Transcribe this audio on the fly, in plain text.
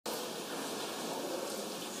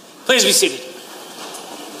Please be seated.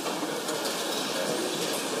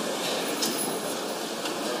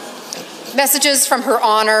 Messages from Her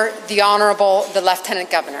Honour, the Honourable the Lieutenant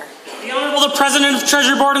Governor. The Honourable the President of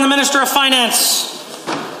Treasury Board and the Minister of Finance.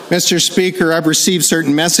 Mr. Speaker, I've received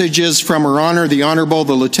certain messages from Her Honour, the Honourable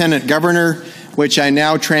the Lieutenant Governor, which I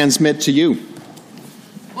now transmit to you.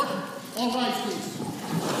 All right, please.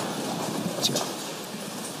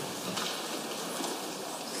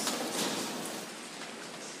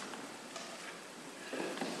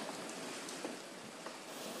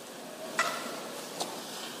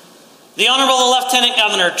 The Honourable the Lieutenant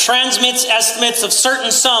Governor transmits estimates of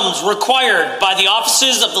certain sums required by the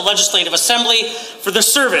offices of the Legislative Assembly for the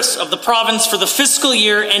service of the province for the fiscal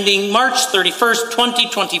year ending March 31st,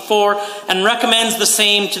 2024, and recommends the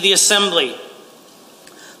same to the Assembly.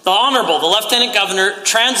 The Honourable the Lieutenant Governor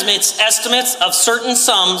transmits estimates of certain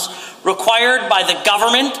sums required by the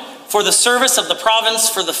government for the service of the province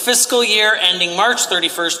for the fiscal year ending March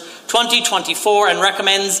 31st, 2024, and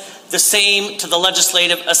recommends the same to the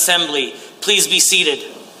Legislative Assembly. Please be seated.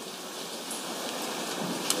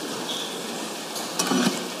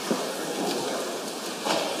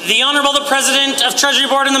 The Honourable the President of Treasury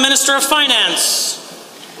Board and the Minister of Finance.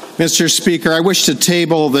 Mr. Speaker, I wish to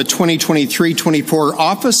table the 2023-24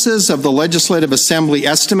 Offices of the Legislative Assembly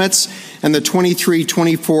estimates and the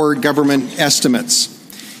 23-24 government estimates.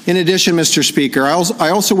 In addition, Mr. Speaker, I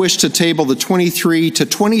also wish to table the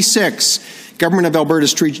 23-26 Government of Alberta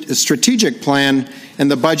Strategic Plan and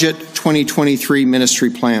the Budget 2023 Ministry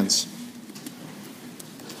Plans.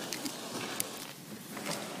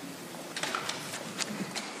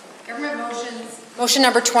 Government motions. Motion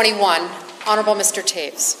number 21. Honourable Mr.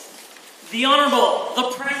 Toews. The Honourable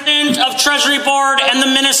the President of Treasury Board and the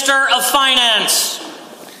Minister of Finance.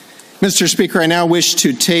 Mr. Speaker, I now wish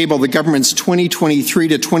to table the government's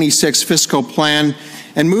 2023-26 fiscal plan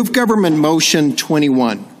and move government motion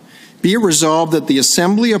 21. Be it resolved that the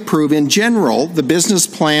Assembly approve in general the business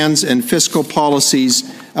plans and fiscal policies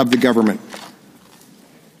of the government.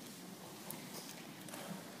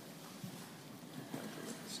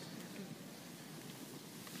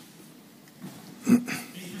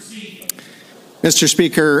 Mr.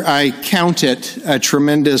 Speaker, I count it a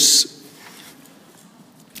tremendous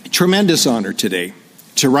honor today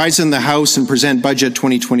to rise in the House and present Budget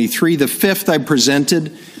 2023, the fifth I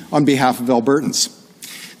presented on behalf of Albertans.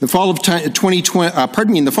 In the fall of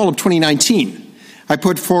 2019, I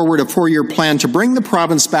put forward a four-year plan to bring the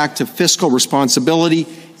province back to fiscal responsibility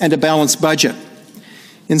and a balanced budget.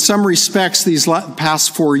 In some respects, these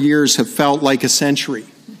past 4 years have felt like a century,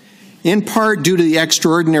 in part due to the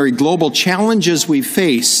extraordinary global challenges we've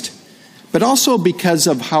faced, but also because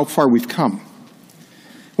of how far we've come.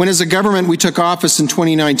 When as a government we took office in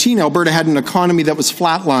 2019, Alberta had an economy that was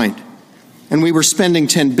flatlined, and we were spending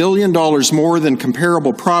 $10 billion more than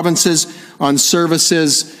comparable provinces on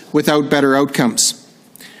services without better outcomes.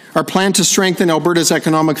 Our plan to strengthen Alberta's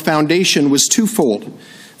economic foundation was twofold.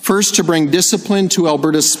 First, to bring discipline to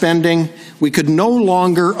Alberta's spending. We could no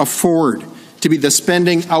longer afford to be the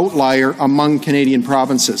spending outlier among Canadian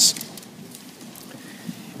provinces.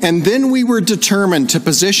 And then we were determined to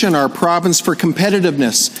position our province for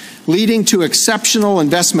competitiveness, leading to exceptional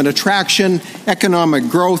investment attraction, economic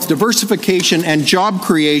growth, diversification, and job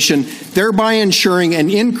creation, thereby ensuring an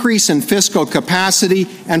increase in fiscal capacity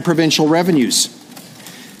and provincial revenues.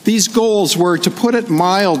 These goals were, to put it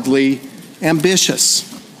mildly, ambitious.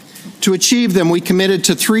 To achieve them, we committed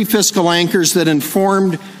to three fiscal anchors that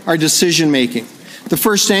informed our decision-making. The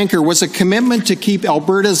first anchor was a commitment to keep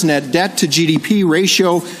Alberta's net debt to GDP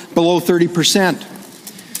ratio below 30%.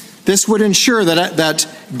 This would ensure that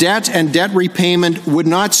debt and debt repayment would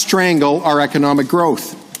not strangle our economic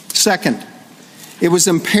growth. Second, it was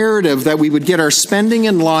imperative that we would get our spending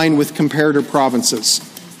in line with comparator provinces.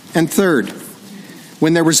 And third,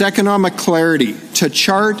 when there was economic clarity, to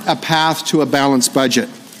chart a path to a balanced budget.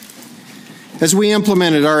 As we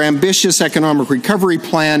implemented our ambitious economic recovery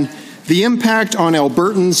plan, the impact on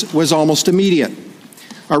Albertans was almost immediate.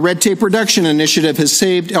 Our red tape reduction initiative has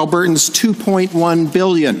saved Albertans $2.1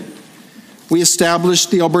 billion. We established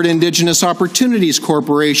the Alberta Indigenous Opportunities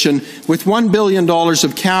Corporation with $1 billion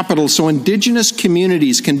of capital so Indigenous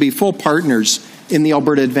communities can be full partners in the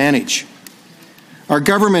Alberta Advantage. Our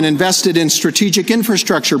government invested in strategic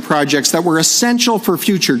infrastructure projects that were essential for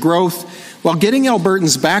future growth while getting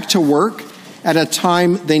Albertans back to work at a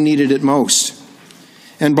time they needed it most.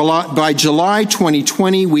 And by July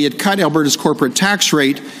 2020, we had cut Alberta's corporate tax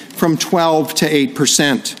rate from 12% to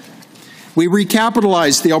 8%. We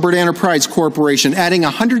recapitalized the Alberta Enterprise Corporation, adding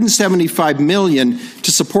 $175 million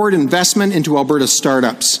to support investment into Alberta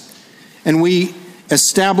startups. And we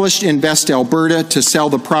established Invest Alberta to sell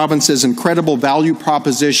the province's incredible value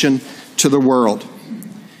proposition to the world.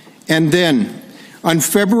 And then, on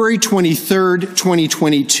February 23rd,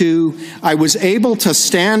 2022, I was able to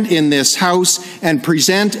stand in this House and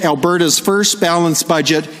present Alberta's first balanced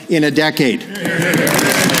budget in a decade.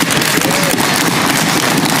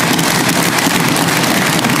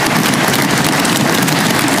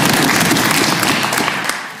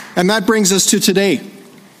 And that brings us to today.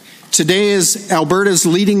 Today is Alberta's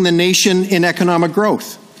leading the nation in economic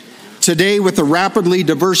growth. Today, with a rapidly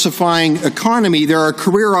diversifying economy, there are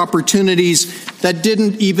career opportunities that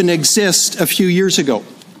didn't even exist a few years ago.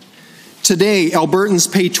 Today,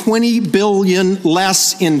 Albertans pay $20 billion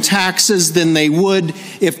less in taxes than they would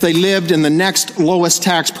if they lived in the next lowest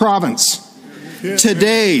tax province.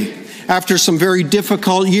 Today, after some very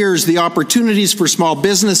difficult years, the opportunities for small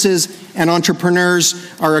businesses and entrepreneurs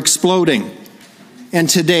are exploding. And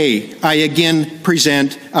today, I again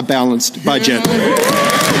present a balanced budget.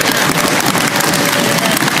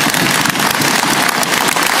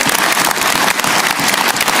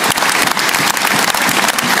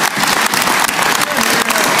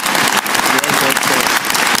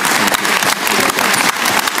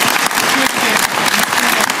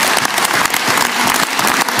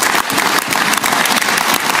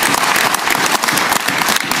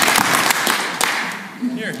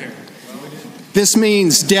 This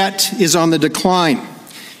means debt is on the decline.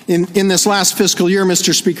 In this last fiscal year,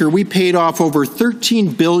 Mr. Speaker, we paid off over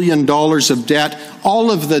 $13 billion of debt, all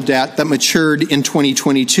of the debt that matured in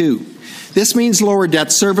 2022. This means lower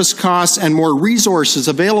debt service costs and more resources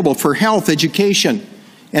available for health, education,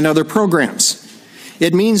 and other programs.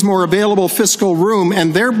 It means more available fiscal room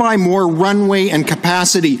and thereby more runway and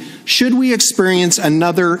capacity should we experience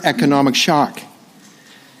another economic shock.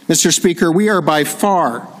 Mr. Speaker, we are by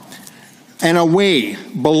far and away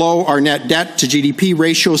below our net debt to GDP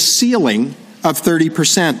ratio ceiling of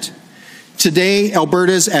 30%. Today,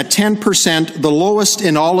 Alberta's at 10%, the lowest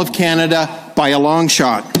in all of Canada by a long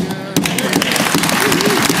shot.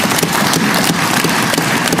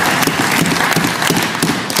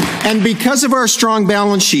 And because of our strong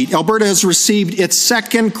balance sheet, Alberta has received its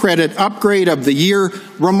second credit upgrade of the year,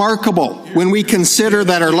 remarkable when we consider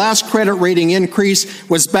that our last credit rating increase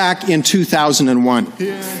was back in 2001.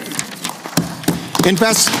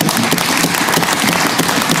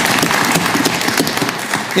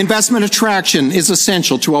 Investment attraction is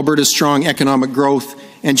essential to Alberta's strong economic growth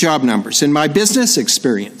and job numbers. In my business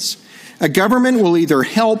experience, a government will either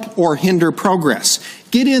help or hinder progress,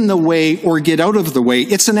 get in the way or get out of the way.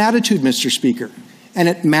 It's an attitude, Mr. Speaker, and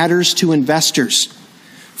it matters to investors.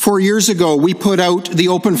 4 years ago, we put out the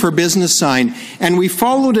Open for Business sign, and we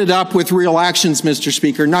followed it up with real actions, Mr.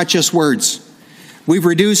 Speaker, not just words. We've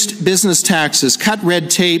reduced business taxes, cut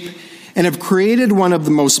red tape, and have created one of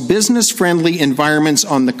the most business-friendly environments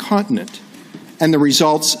on the continent, and the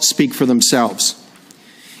results speak for themselves.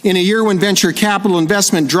 In a year when venture capital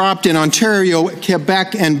investment dropped in Ontario,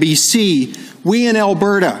 Quebec, and BC, we in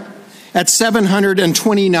Alberta, at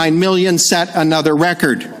 $729 million, set another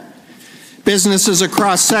record. Businesses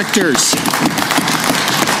across sectors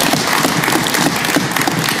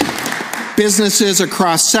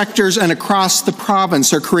and across the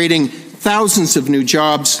province are creating thousands of new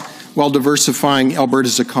jobs while diversifying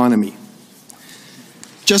Alberta's economy.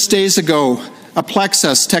 Just days ago,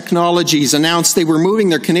 Plexus Technologies announced they were moving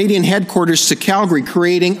their Canadian headquarters to Calgary,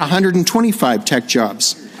 creating 125 tech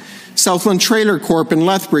jobs. Southland Trailer Corp in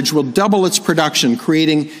Lethbridge will double its production,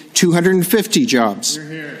 creating 250 jobs.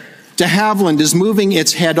 De Havilland is moving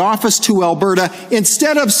its head office to Alberta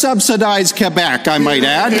instead of subsidized Quebec, I might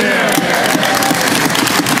add.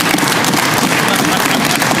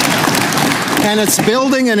 And it's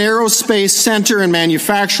building an aerospace center and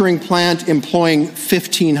manufacturing plant employing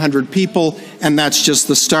 1,500 people, and that's just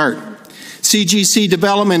the start. CGC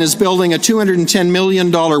Development is building a $210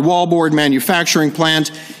 million wallboard manufacturing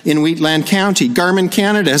plant in Wheatland County. Garmin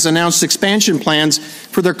Canada has announced expansion plans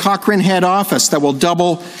for their Cochrane head office that will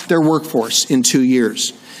double their workforce in 2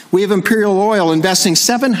 years. We have Imperial Oil investing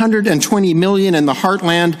 $720 million in the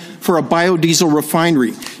Heartland for a biodiesel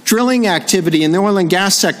refinery. Drilling activity in the oil and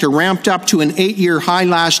gas sector ramped up to an 8-year high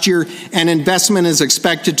last year, and investment is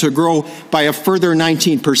expected to grow by a further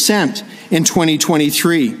 19% in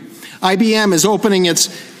 2023. IBM is opening its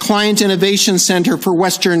Client Innovation Centre for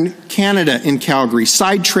Western Canada in Calgary.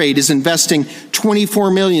 SideTrade is investing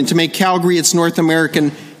 $24 million to make Calgary its North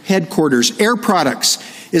American headquarters. Air Products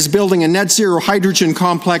is building a net zero hydrogen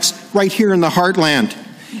complex right here in the Heartland.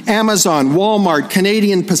 Amazon, Walmart,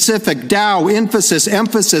 Canadian Pacific, Dow, Infosys,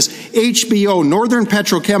 Emphasis, HBO, Northern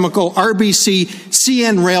Petrochemical, RBC,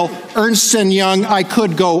 CN Rail, Ernst & Young, I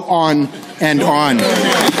could go on and on.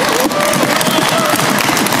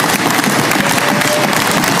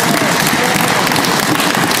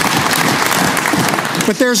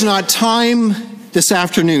 But there's not time this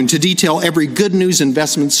afternoon to detail every good news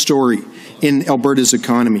investment story in Alberta's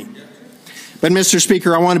economy. But, Mr.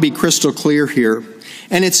 Speaker, I want to be crystal clear here,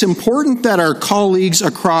 and it's important that our colleagues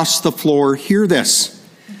across the floor hear this.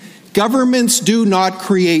 Governments do not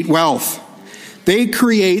create wealth. They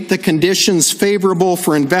create the conditions favorable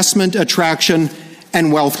for investment attraction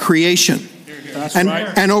and wealth creation.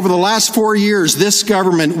 And over the last 4 years, this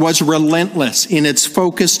government was relentless in its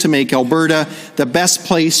focus to make Alberta the best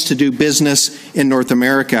place to do business in North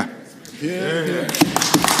America.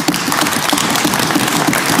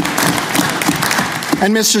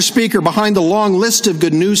 And, Mr. Speaker, behind the long list of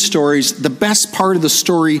good news stories, the best part of the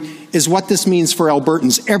story is what this means for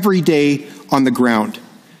Albertans every day on the ground.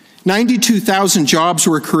 92,000 jobs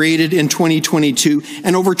were created in 2022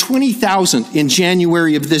 and over 20,000 in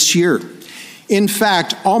January of this year. In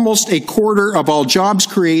fact, almost a quarter of all jobs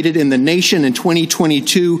created in the nation in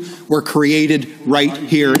 2022 were created right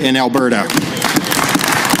here in Alberta.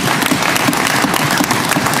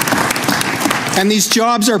 And these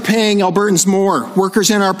jobs are paying Albertans more.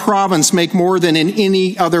 Workers in our province make more than in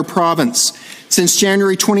any other province. Since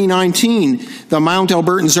January 2019, the amount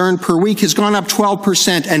Albertans earn per week has gone up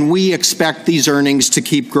 12%, and we expect these earnings to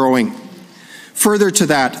keep growing. Further to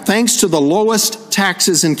that, thanks to the lowest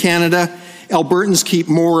taxes in Canada, Albertans keep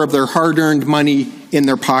more of their hard-earned money in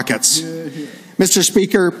their pockets. Mr.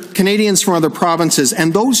 Speaker, Canadians from other provinces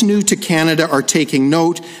and those new to Canada are taking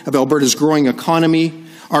note of Alberta's growing economy,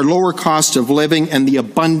 our lower cost of living, and the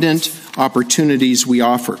abundant opportunities we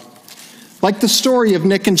offer. Like the story of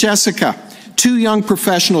Nick and Jessica, two young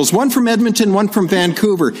professionals, one from Edmonton, one from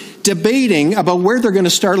Vancouver, debating about where they're going to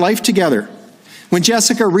start life together. When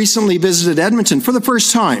Jessica recently visited Edmonton for the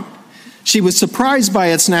first time, she was surprised by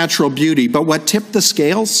its natural beauty, but what tipped the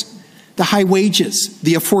scales? The high wages,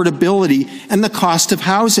 the affordability, and the cost of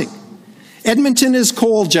housing. Edmonton is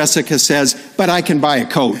cold, Jessica says, but I can buy a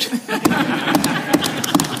coat.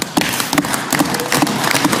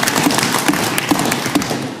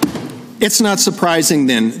 It's not surprising,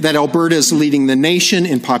 then, that Alberta is leading the nation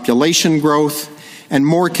in population growth, and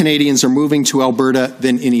more Canadians are moving to Alberta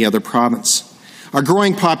than any other province. Our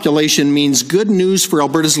growing population means good news for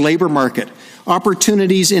Alberta's labour market,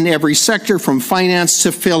 opportunities in every sector from finance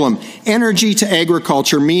to film, energy to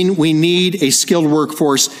agriculture mean we need a skilled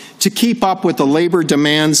workforce to keep up with the labour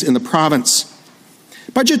demands in the province.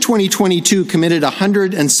 Budget 2022 committed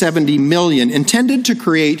 $170 million, intended to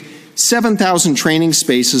create 7,000 training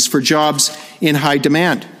spaces for jobs in high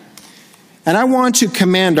demand. And I want to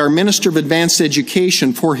commend our Minister of Advanced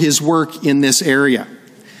Education for his work in this area.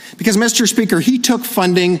 Because, Mr. Speaker, he took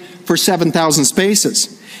funding for 7,000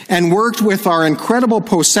 spaces and worked with our incredible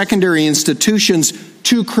post-secondary institutions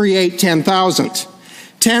to create 10,000.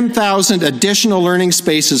 10,000 additional learning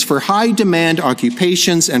spaces for high-demand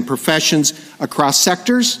occupations and professions across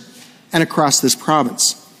sectors and across this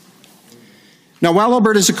province. Now, while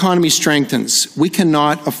Alberta's economy strengthens, we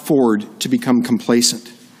cannot afford to become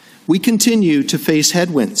complacent. We continue to face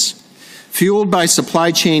headwinds, fueled by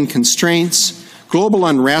supply chain constraints, global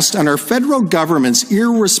unrest, and our federal government's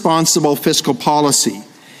irresponsible fiscal policy.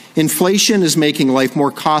 Inflation is making life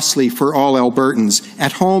more costly for all Albertans,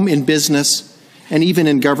 at home, in business, and even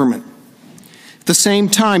in government. At the same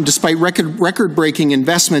time, despite record-breaking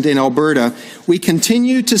investment in Alberta, we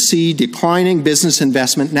continue to see declining business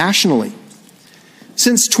investment nationally.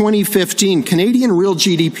 Since 2015, Canadian real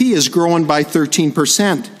GDP has grown by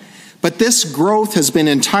 13%, but this growth has been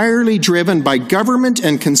entirely driven by government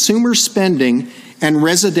and consumer spending and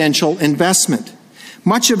residential investment.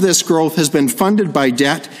 Much of this growth has been funded by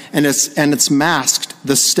debt, and it's masked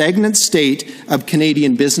the stagnant state of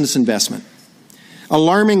Canadian business investment.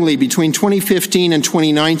 Alarmingly, between 2015 and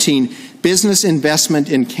 2019, business investment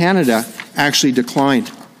in Canada actually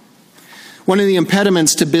declined. One of the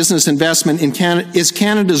impediments to business investment in Canada is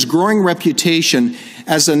Canada's growing reputation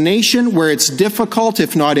as a nation where it's difficult,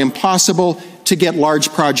 if not impossible, to get large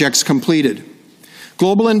projects completed.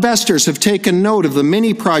 Global investors have taken note of the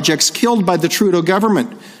many projects killed by the Trudeau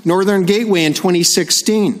government: Northern Gateway in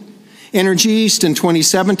 2016, Energy East in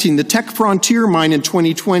 2017, the Tech Frontier mine in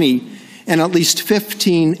 2020, and at least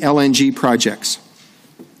 15 LNG projects.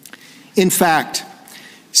 In fact,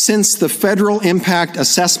 since the Federal Impact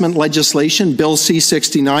Assessment legislation, Bill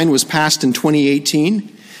C-69, was passed in 2018,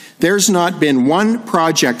 there's not been one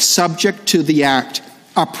project subject to the Act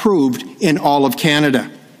approved in all of Canada.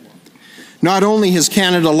 Not only has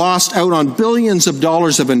Canada lost out on billions of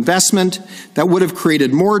dollars of investment that would have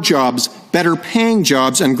created more jobs, better paying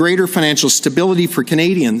jobs, and greater financial stability for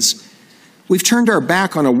Canadians, we've turned our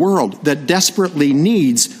back on a world that desperately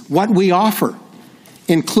needs what we offer,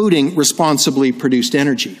 including responsibly produced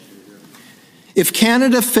energy. If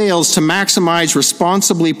Canada fails to maximize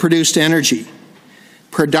responsibly produced energy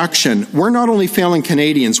production, we're not only failing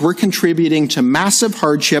Canadians, we're contributing to massive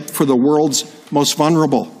hardship for the world's most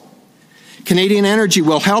vulnerable. Canadian energy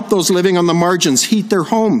will help those living on the margins heat their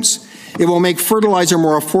homes. It will make fertilizer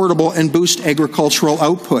more affordable and boost agricultural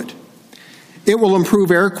output. It will improve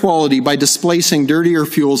air quality by displacing dirtier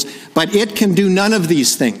fuels, but it can do none of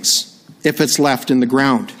these things if it's left in the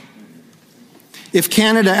ground. If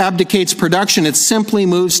Canada abdicates production, it simply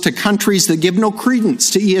moves to countries that give no credence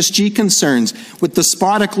to ESG concerns, with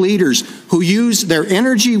despotic leaders who use their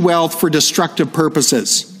energy wealth for destructive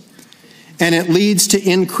purposes. And it leads to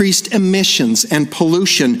increased emissions and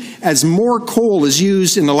pollution as more coal is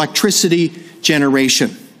used in electricity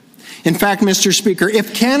generation. In fact, Mr. Speaker,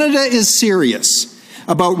 if Canada is serious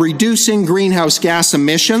about reducing greenhouse gas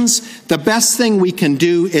emissions, the best thing we can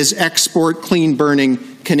do is export clean-burning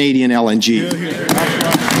Canadian LNG.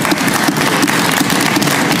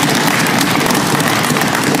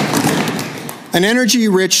 An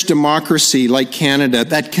energy-rich democracy like Canada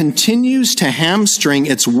that continues to hamstring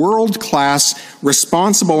its world-class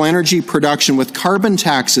responsible energy production with carbon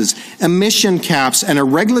taxes, emission caps, and a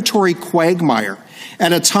regulatory quagmire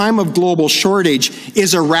at a time of global shortage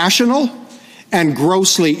is irrational and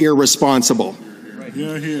grossly irresponsible.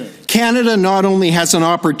 Canada not only has an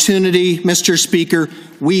opportunity, Mr. Speaker,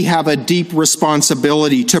 we have a deep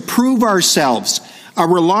responsibility to prove ourselves a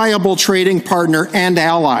reliable trading partner and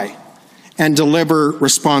ally and deliver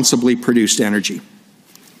responsibly produced energy.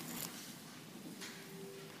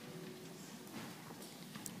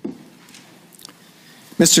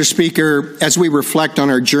 Mr. Speaker, as we reflect on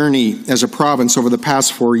our journey as a province over the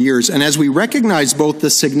past 4 years, and as we recognize both the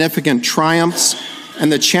significant triumphs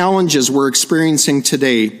and the challenges we're experiencing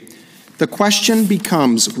today, the question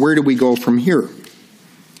becomes, where do we go from here?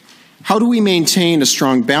 How do we maintain a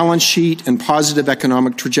strong balance sheet and positive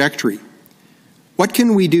economic trajectory? What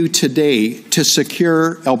can we do today to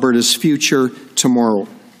secure Alberta's future tomorrow?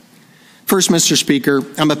 First, Mr. Speaker,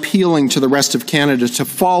 I'm appealing to the rest of Canada to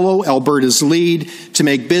follow Alberta's lead to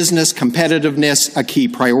make business competitiveness a key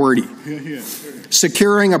priority.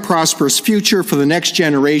 Securing a prosperous future for the next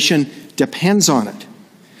generation depends on it.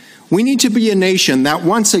 We need to be a nation that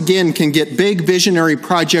once again can get big visionary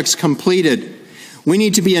projects completed. We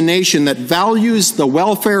need to be a nation that values the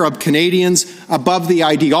welfare of Canadians above the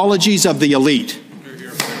ideologies of the elite.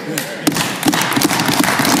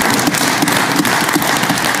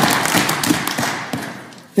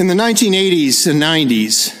 In the 1980s and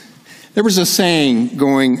 90s, there was a saying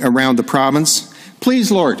going around the province, "Please,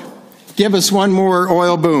 Lord, give us one more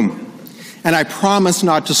oil boom." And I promise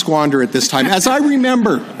not to squander it this time. As I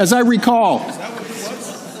recall,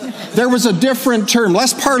 there was a different term,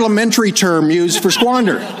 less parliamentary term used for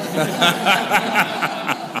squander.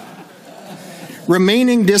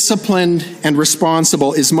 Remaining disciplined and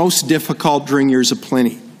responsible is most difficult during years of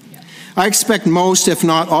plenty. I expect most, if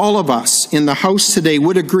not all of us in the House today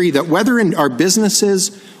would agree that whether in our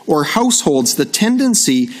businesses or households, the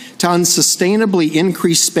tendency to unsustainably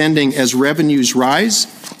increase spending as revenues rise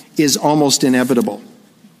is almost inevitable.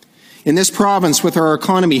 In this province, with our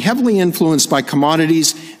economy heavily influenced by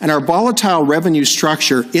commodities and our volatile revenue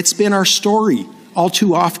structure, it's been our story all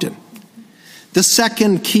too often. The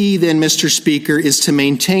second key then, Mr. Speaker, is to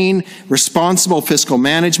maintain responsible fiscal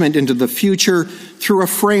management into the future through a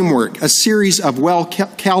framework, a series of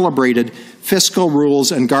well-calibrated fiscal rules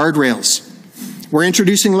and guardrails. We're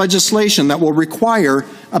introducing legislation that will require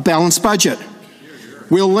a balanced budget.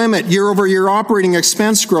 We'll limit year-over-year operating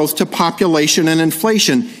expense growth to population and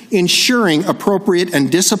inflation, ensuring appropriate and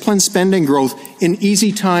disciplined spending growth in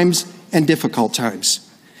easy times and difficult times.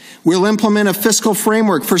 We'll implement a fiscal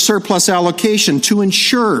framework for surplus allocation to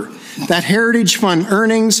ensure that Heritage Fund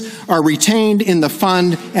earnings are retained in the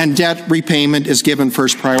fund and debt repayment is given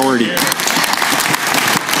first priority.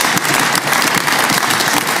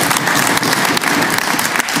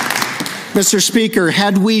 Mr. Speaker,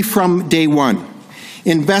 had we from day one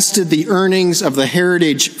invested the earnings of the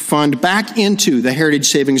Heritage Fund back into the Heritage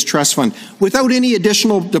Savings Trust Fund without any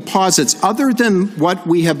additional deposits other than what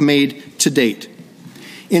we have made to date,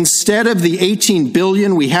 instead of the $18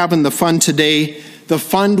 billion we have in the fund today, the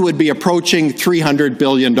fund would be approaching $300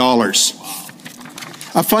 billion.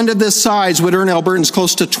 A fund of this size would earn Albertans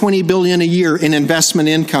close to $20 billion a year in investment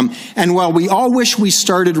income. And while we all wish we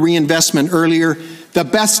started reinvestment earlier, The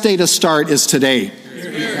best day to start is today.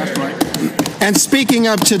 That's right. And speaking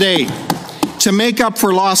of today, to make up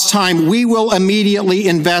for lost time, we will immediately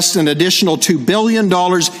invest an additional $2 billion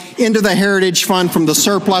into the Heritage Fund from the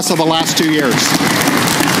surplus of the last 2 years.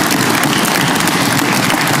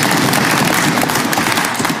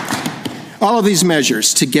 All of these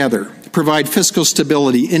measures together provide fiscal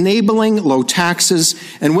stability, enabling low taxes,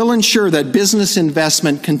 and will ensure that business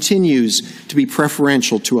investment continues to be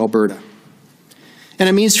preferential to Alberta. And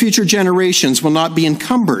it means future generations will not be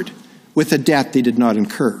encumbered with a debt they did not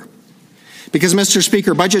incur. Because, Mr.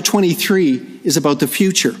 Speaker, Budget 23 is about the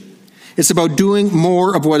future. It's about doing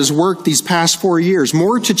more of what has worked these past 4 years,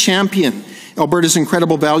 more to champion Alberta's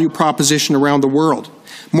incredible value proposition around the world,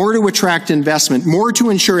 more to attract investment, more to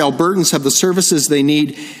ensure Albertans have the services they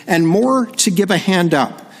need, and more to give a hand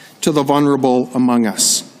up to the vulnerable among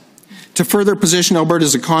us. To further position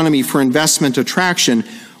Alberta's economy for investment attraction,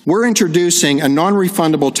 we're introducing a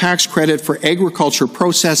non-refundable tax credit for agriculture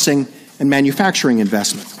processing and manufacturing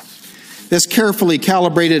investment. This carefully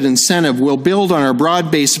calibrated incentive will build on our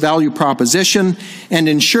broad-based value proposition and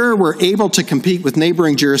ensure we're able to compete with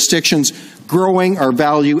neighboring jurisdictions, growing our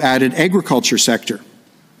value-added agriculture sector.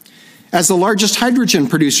 As the largest hydrogen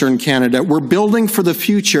producer in Canada, we're building for the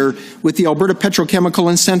future with the Alberta Petrochemical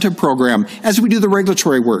Incentive Program as we do the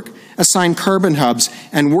regulatory work, assign carbon hubs,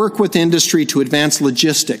 and work with industry to advance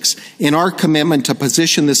logistics in our commitment to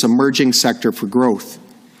position this emerging sector for growth.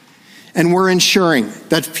 And we're ensuring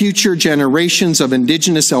that future generations of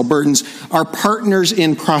Indigenous Albertans are partners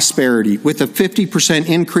in prosperity with a 50%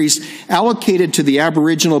 increase allocated to the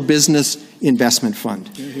Aboriginal Business Investment Fund.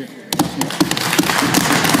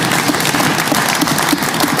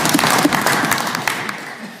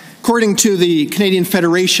 According to the Canadian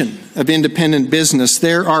Federation of Independent Business,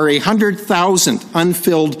 there are 100,000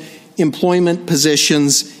 unfilled employment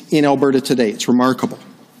positions in Alberta today. It's remarkable.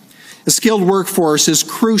 A skilled workforce is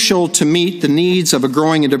crucial to meet the needs of a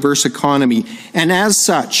growing and diverse economy, and as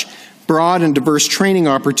such, broad and diverse training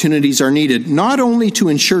opportunities are needed, not only to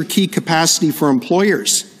ensure key capacity for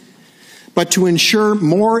employers, but to ensure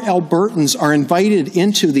more Albertans are invited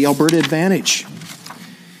into the Alberta Advantage.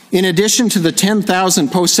 In addition to the 10,000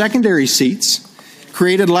 post-secondary seats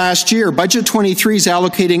created last year, Budget 23 is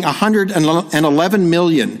allocating $111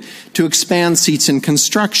 million to expand seats in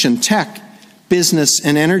construction, tech, business,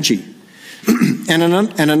 and energy, and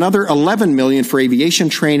another $11 million for aviation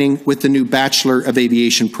training with the new Bachelor of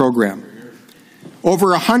Aviation program. Over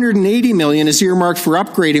 $180 million is earmarked for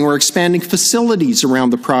upgrading or expanding facilities around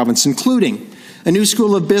the province, including a new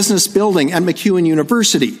School of Business building at MacEwan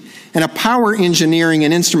University, and a power engineering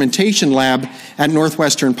and instrumentation lab at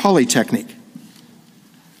Northwestern Polytechnic.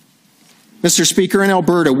 Mr. Speaker, in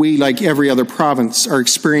Alberta, we, like every other province, are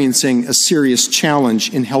experiencing a serious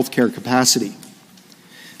challenge in healthcare capacity.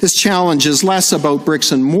 This challenge is less about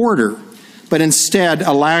bricks and mortar, but instead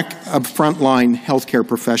a lack of frontline healthcare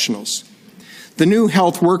professionals. The new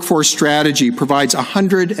health workforce strategy provides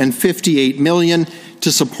 $158 million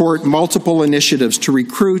to support multiple initiatives to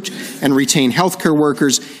recruit and retain healthcare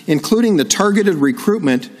workers, including the targeted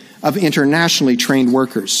recruitment of internationally trained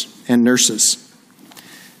workers and nurses.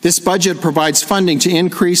 This budget provides funding to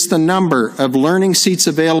increase the number of learning seats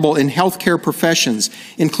available in healthcare professions,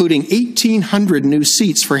 including 1,800 new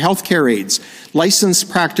seats for healthcare aides, licensed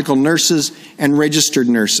practical nurses, and registered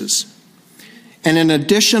nurses, and an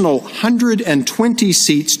additional 120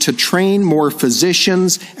 seats to train more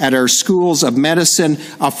physicians at our schools of medicine,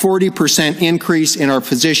 a 40% increase in our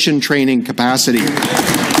physician training capacity.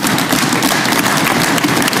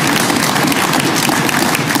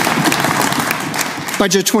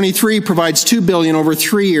 Budget 23 provides $2 billion over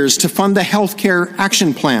 3 years to fund the Healthcare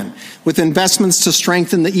Action Plan, with investments to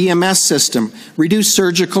strengthen the EMS system, reduce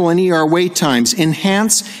surgical and ER wait times,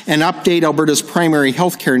 enhance and update Alberta's primary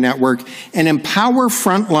healthcare network, and empower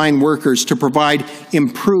frontline workers to provide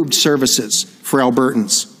improved services for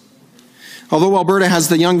Albertans. Although Alberta has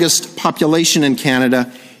the youngest population in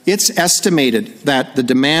Canada, it's estimated that the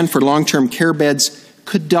demand for long-term care beds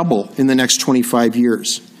could double in the next 25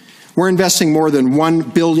 years. We're investing more than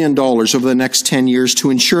 $1 billion over the next 10 years to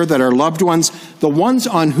ensure that our loved ones, the ones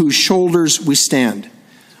on whose shoulders we stand,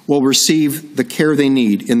 will receive the care they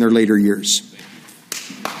need in their later years.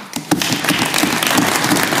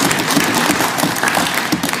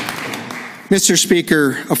 Mr.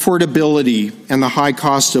 Speaker, affordability and the high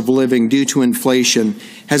cost of living due to inflation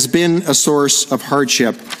has been a source of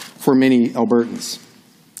hardship for many Albertans.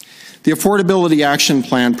 The Affordability Action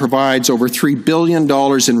Plan provides over $3 billion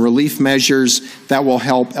in relief measures that will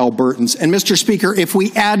help Albertans. And Mr. Speaker, if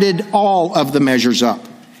we added all of the measures up,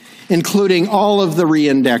 including all of the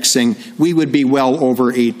reindexing, we would be well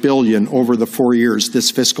over $8 billion over the 4 years this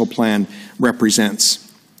fiscal plan represents.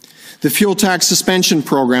 The fuel tax suspension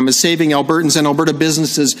program is saving Albertans and Alberta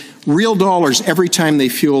businesses real dollars every time they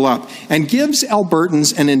fuel up and gives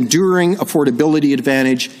Albertans an enduring affordability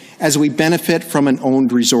advantage as we benefit from an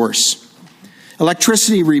owned resource.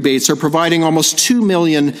 Electricity rebates are providing almost 2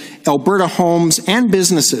 million Alberta homes and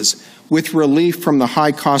businesses with relief from the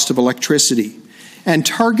high cost of electricity. And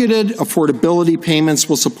targeted affordability payments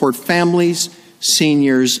will support families,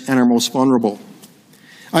 seniors, and our most vulnerable.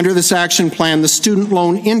 Under this action plan, the student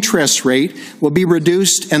loan interest rate will be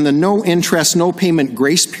reduced and the no interest, no payment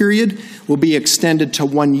grace period will be extended to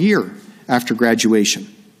 1 year after graduation.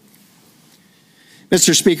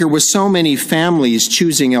 Mr. Speaker, with so many families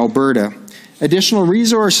choosing Alberta, additional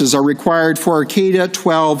resources are required for our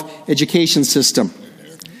K-12 education system.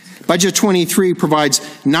 Budget 23 provides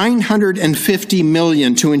 $950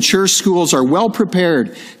 million to ensure schools are well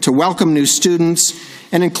prepared to welcome new students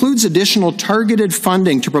and includes additional targeted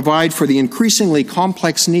funding to provide for the increasingly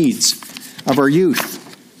complex needs of our youth.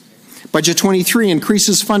 Budget 23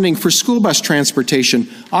 increases funding for school bus transportation,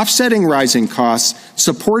 offsetting rising costs,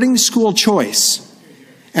 supporting school choice,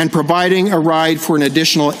 and providing a ride for an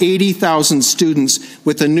additional 80,000 students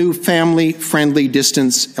with a new family-friendly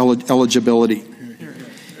distance eligibility.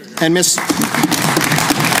 And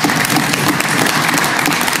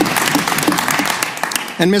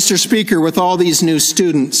Mr. Speaker, with all these new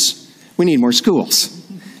students, we need more schools.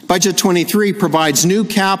 Budget 23 provides new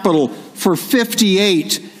capital for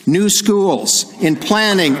 58 new schools in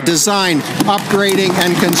planning, design, upgrading,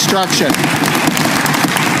 and construction.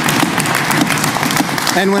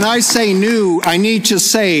 And when I say new, I need to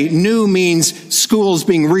say new means schools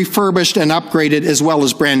being refurbished and upgraded as well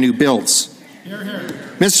as brand new builds. Hear, hear.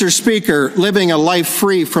 Mr. Speaker, living a life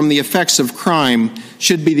free from the effects of crime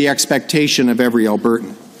should be the expectation of every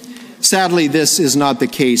Albertan. Sadly, this is not the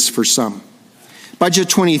case for some. Budget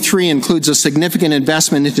 23 includes a significant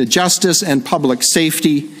investment into justice and public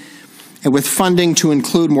safety, and with funding to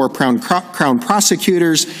include more Crown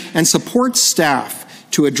prosecutors and support staff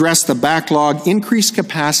to address the backlog, increase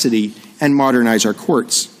capacity, and modernize our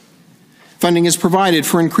courts. Funding is provided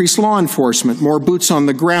for increased law enforcement, more boots on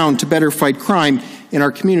the ground to better fight crime in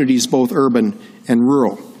our communities, both urban and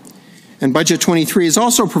rural. And Budget 23 is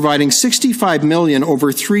also providing $65 million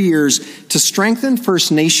over 3 years to strengthen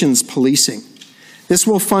First Nations policing. This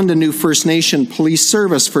will fund a new First Nation police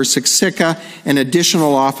service for Siksika and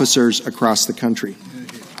additional officers across the country.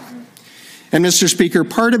 And Mr. Speaker,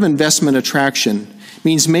 part of investment attraction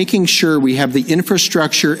means making sure we have the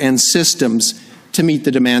infrastructure and systems to meet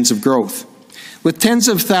the demands of growth. With tens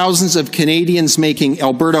of thousands of Canadians making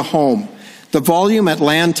Alberta home, the volume at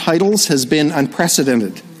land titles has been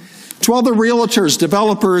unprecedented. To all the realtors,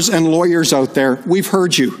 developers, and lawyers out there, we've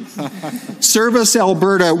heard you. Service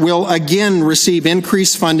Alberta will again receive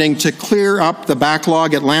increased funding to clear up the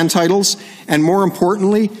backlog at land titles, and more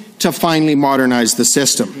importantly, to finally modernize the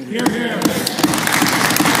system. Hear, hear.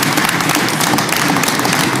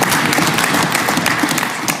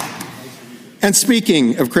 And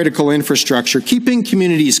speaking of critical infrastructure, keeping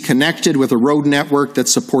communities connected with a road network that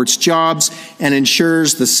supports jobs and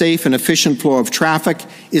ensures the safe and efficient flow of traffic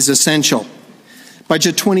is essential.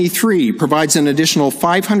 Budget 23 provides an additional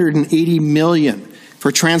 $580 million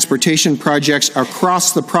for transportation projects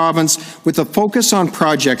across the province with a focus on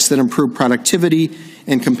projects that improve productivity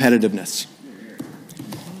and competitiveness.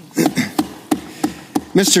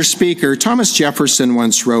 Mr. Speaker, Thomas Jefferson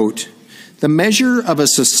once wrote, "The measure of a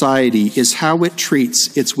society is how it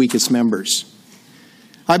treats its weakest members."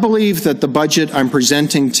 I believe that the budget I'm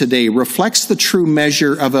presenting today reflects the true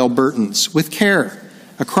measure of Albertans with care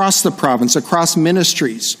across the province, across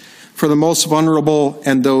ministries, for the most vulnerable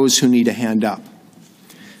and those who need a hand up.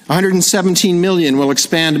 $117 million will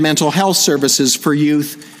expand mental health services for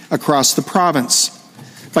youth across the province.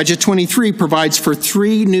 Budget 23 provides for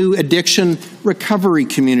 3 new addiction recovery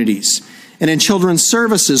communities. And in Children's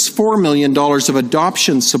Services, $4 million of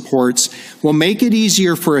adoption supports will make it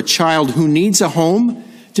easier for a child who needs a home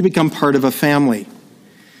to become part of a family.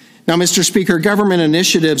 Now, Mr. Speaker, government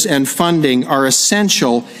initiatives and funding are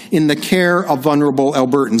essential in the care of vulnerable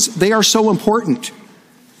Albertans. They are so important.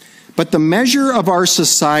 But the measure of our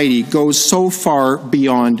society goes so far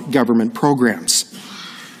beyond government programs.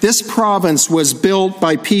 This province was built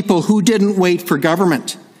by people who didn't wait for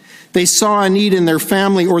government. They saw a need in their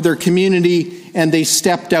family or their community, and they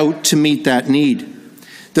stepped out to meet that need.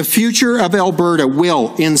 The future of Alberta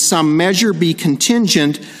will, in some measure, be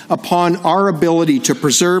contingent upon our ability to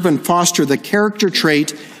preserve and foster the character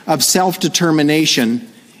trait of self-determination,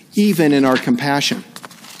 even in our compassion.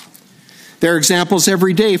 There are examples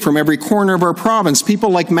every day from every corner of our province. People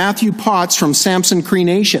like Matthew Potts from Samson Cree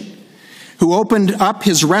Nation, who opened up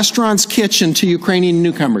his restaurant's kitchen to Ukrainian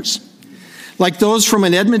newcomers. Like those from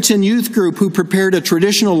an Edmonton youth group who prepared a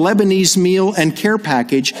traditional Lebanese meal and care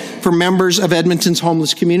package for members of Edmonton's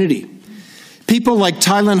homeless community. People like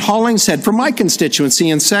Tylen Hollingshead from my constituency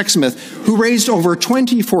in Sexsmith, who raised over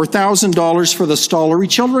 $24,000 for the Stollery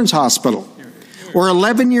Children's Hospital. Or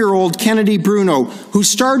 11-year-old Kennedy Bruno, who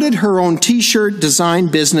started her own T-shirt design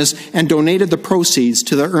business and donated the proceeds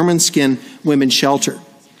to the Ermine Skin Women's Shelter.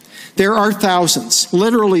 There are thousands,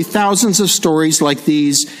 literally thousands of stories like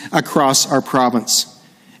these across our province.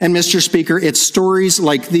 And Mr. Speaker, it's stories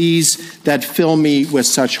like these that fill me with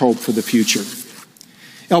such hope for the future.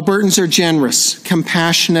 Albertans are generous,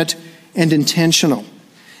 compassionate, and intentional.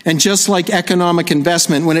 And just like economic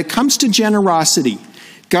investment, when it comes to generosity,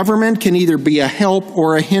 government can either be a help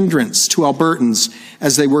or a hindrance to Albertans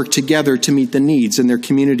as they work together to meet the needs in their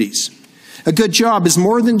communities. A good job is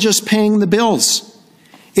more than just paying the bills.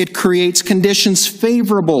 It creates conditions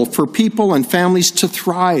favorable for people and families to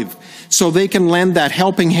thrive so they can lend that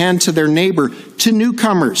helping hand to their neighbor, to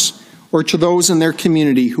newcomers, or to those in their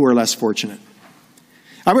community who are less fortunate.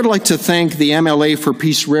 I would like to thank the MLA for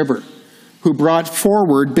Peace River, who brought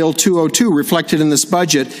forward Bill 202, reflected in this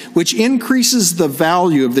budget, which increases the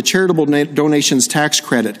value of the charitable donations tax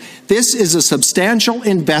credit. This is a substantial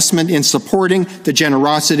investment in supporting the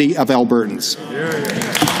generosity of Albertans.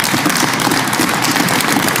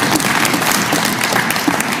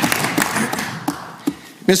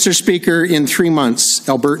 Mr. Speaker, in 3 months,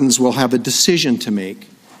 Albertans will have a decision to make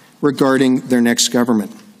regarding their next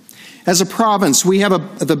government. As a province, we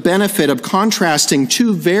have the benefit of contrasting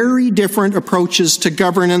two very different approaches to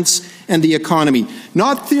governance and the economy.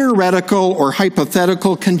 Not theoretical or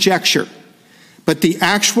hypothetical conjecture, but the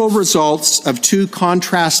actual results of two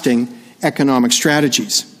contrasting economic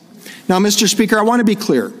strategies. Now, Mr. Speaker, I want to be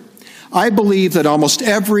clear. I believe that almost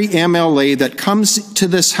every MLA that comes to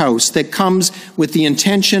this House, that comes with the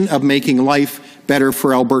intention of making life better for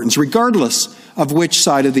Albertans, regardless of which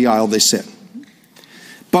side of the aisle they sit.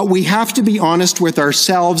 But we have to be honest with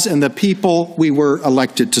ourselves and the people we were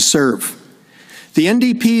elected to serve. The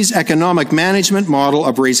NDP's economic management model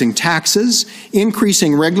of raising taxes,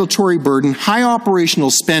 increasing regulatory burden, high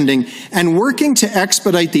operational spending, and working to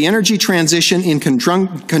expedite the energy transition in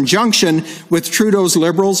conjunction with Trudeau's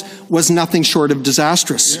Liberals was nothing short of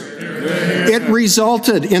disastrous. It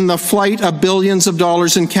resulted in the flight of billions of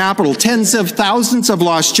dollars in capital, tens of thousands of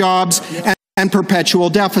lost jobs, and perpetual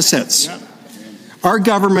deficits. Our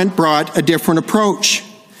government brought a different approach.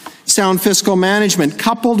 Sound fiscal management,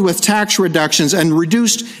 coupled with tax reductions and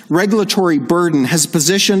reduced regulatory burden, has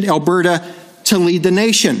positioned Alberta to lead the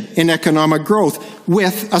nation in economic growth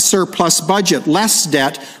with a surplus budget, less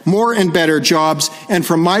debt, more and better jobs, and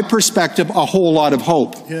from my perspective, a whole lot of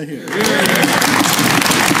hope.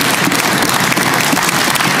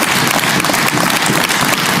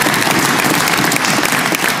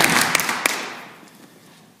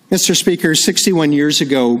 Mr. Speaker, 61 years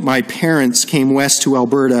ago, my parents came west to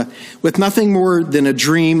Alberta with nothing more than a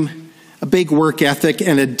dream, a big work ethic,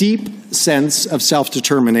 and a deep sense of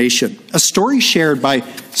self-determination, a story shared by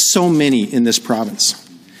so many in this province.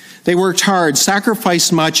 They worked hard,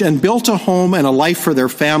 sacrificed much, and built a home and a life for their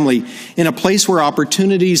family in a place where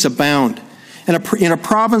opportunities abound, and in a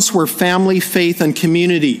province where family, faith, and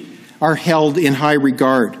community are held in high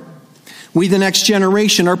regard. We, the next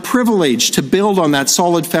generation, are privileged to build on that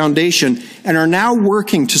solid foundation and are now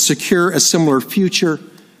working to secure a similar future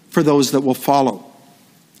for those that will follow.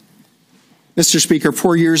 Mr. Speaker,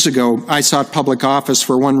 4 years ago, I sought public office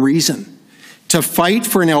for one reason: to fight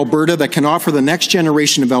for an Alberta that can offer the next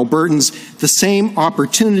generation of Albertans the same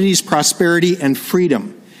opportunities, prosperity, and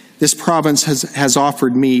freedom this province has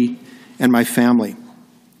offered me and my family.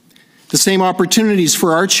 The same opportunities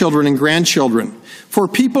for our children and grandchildren, for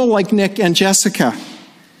people like Nick and Jessica,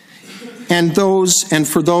 and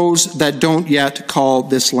for those that don't yet call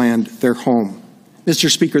this land their home.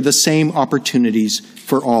 Mr. Speaker, the same opportunities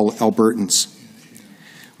for all Albertans.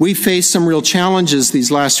 We've faced some real challenges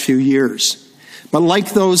these last few years, but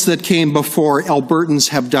like those that came before, Albertans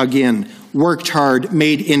have dug in, worked hard,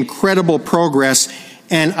 made incredible progress,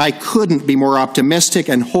 and I couldn't be more optimistic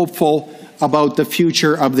and hopeful about the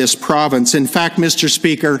future of this province. In fact, Mr.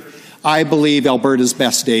 Speaker, I believe Alberta's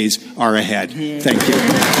best days are ahead. Thank you.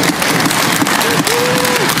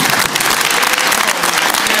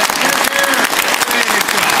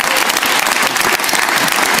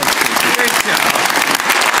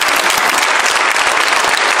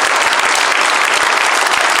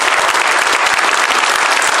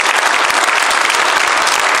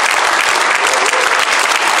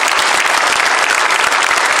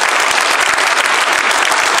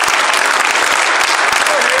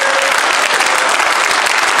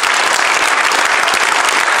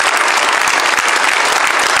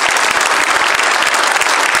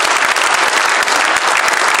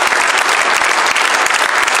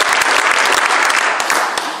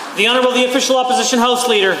 Honourable the Official Opposition House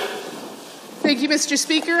Leader. Thank you, Mr.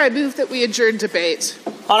 Speaker. I move that we adjourn debate.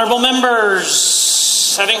 Honourable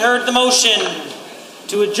members, having heard the motion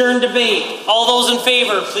to adjourn debate, all those in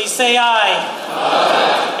favour, please say aye.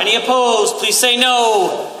 Aye. Any opposed, please say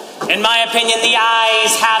no. In my opinion, the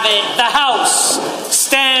ayes have it. The House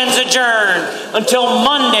stands adjourned until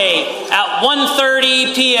Monday at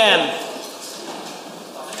 1:30 p.m.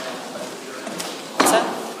 What's that?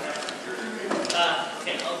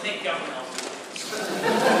 Okay, I'll take government.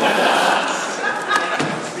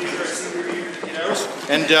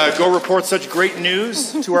 And go report such great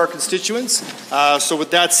news to our constituents. So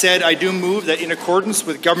with that said, I do move that in accordance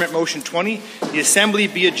with Government Motion 20, the Assembly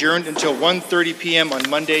be adjourned until 1:30 p.m. on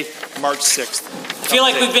Monday, March 6th. I feel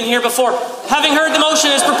like we've been here before. Having heard the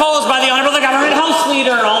motion as proposed by the Honourable Government House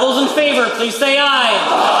Leader, all those in favour, please say aye.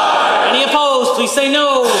 Aye. Any opposed, please say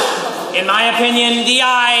no. In my opinion, the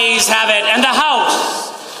ayes have it, and the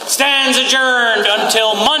House stands adjourned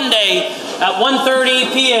until Monday at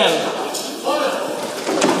 1:30 p.m.